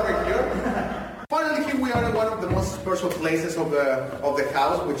start over here. Finally, here we are in one of the most special places of the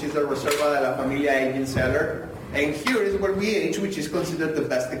house, which is the Reserva de la Familia aging cellar. And here is where we age, which is considered the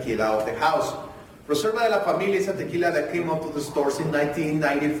best tequila of the house. Reserva de la Familia is a tequila that came up to the stores in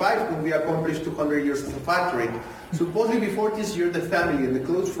 1995 when we accomplished 200 years as a factory. Supposedly before this year, the family and the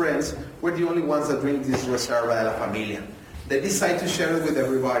close friends were the only ones that drink this Reserva de la Familia. They decide to share it with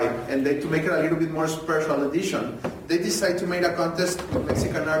everybody, and to make it a little bit more special edition, they decide to make a contest with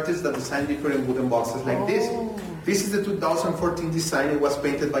Mexican artists that design different wooden boxes like this. This is the 2014 design. It was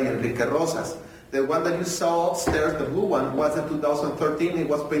painted by Enrique Rosas. The one that you saw upstairs, the blue one, was the 2013. It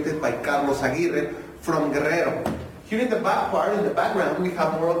was painted by Carlos Aguirre from Guerrero. Here in the back part, in the background, we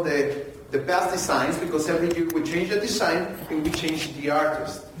have more of the past designs, because every year we change the design and we change the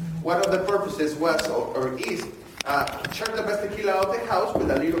artist. One of the purposes was, or is, share the best tequila of the house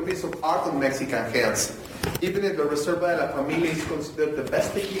with a little piece of art on Mexican hands. Even if the Reserva de la Familia is considered the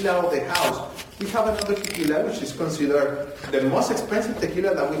best tequila of the house, we have another tequila which is considered the most expensive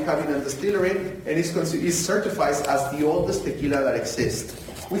tequila that we have in a distillery, and is certified as the oldest tequila that exists.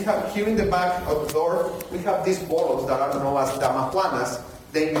 We have here in the back of the door, we have these bottles that are known as damajuanas,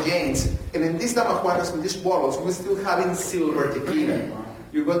 then Janes, and in these damajuanas, in these bottles, we're still having silver tequila.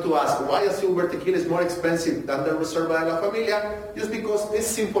 You're going to ask why a silver tequila is more expensive than the Reserva de la Familia? Just because this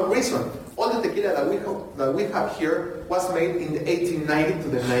simple reason. All the tequila that we have here was made in the 1890 to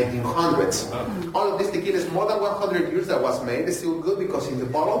the 1900s. All of this tequila is more than 100 years that was made. It's still good because in the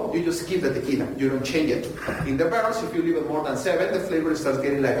bottle, you just keep the tequila. You don't change it. In the barrels, if you leave it more than 7, the flavor starts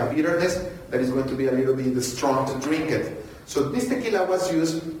getting like a bitterness that is going to be a little bit strong to drink it. So this tequila was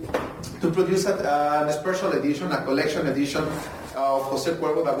used to produce a special edition, a collection edition of Jose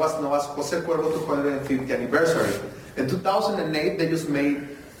Cuervo that was known as Jose Cuervo 250th anniversary. In 2008, they just made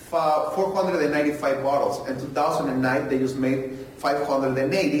 495 bottles. In 2009, they just made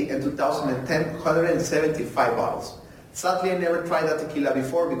 580. In 2010, 175 bottles. Sadly, I never tried that tequila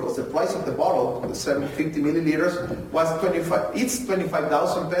before because the price of the bottle, the 750 milliliters, was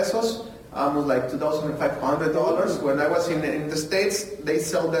 25,000 pesos. Almost like $2,500. When I was in the States, they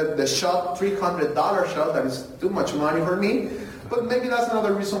sell the shot, $300 shot. That is too much money for me. But maybe that's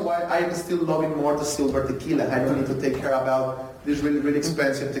another reason why I'm still loving more the silver tequila. I don't need to take care about these really, really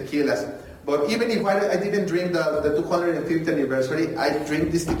expensive tequilas. But even if I didn't drink the 250th anniversary, I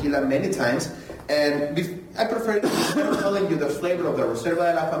drink this tequila many times. And I prefer, instead of telling you the flavor of the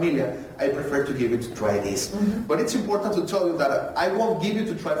Reserva de la Familia, I prefer to give you to try this. But it's important to tell you that I won't give you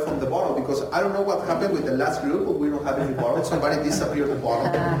to try from the bottle because I don't know what happened with the last group, but we don't have any bottle. Somebody disappeared the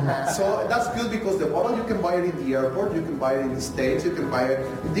bottle. So that's good because the bottle, you can buy it in the airport, you can buy it in the States, you can buy it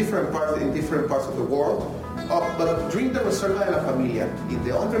in different parts of the world. But drink the Reserva de la Familia in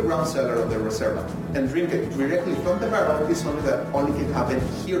the underground cellar of the Reserva and drink it directly from the barrel is something that only can happen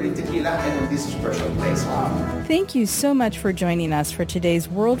here in Tequila and in this special place. Thank you so much for joining us for today's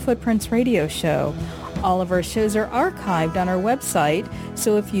World Footprints radio show. All of our shows are archived on our website,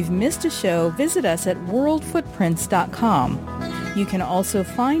 so if you've missed a show, visit us at worldfootprints.com. You can also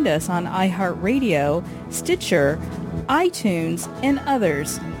find us on iHeartRadio, Stitcher, iTunes, and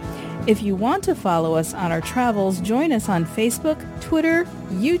others. If you want to follow us on our travels, join us on Facebook, Twitter,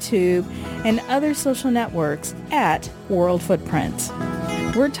 YouTube, and other social networks at World Footprints.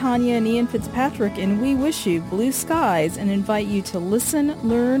 We're Tanya and Ian Fitzpatrick, and we wish you blue skies and invite you to listen,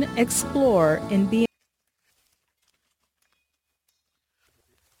 learn, explore, and be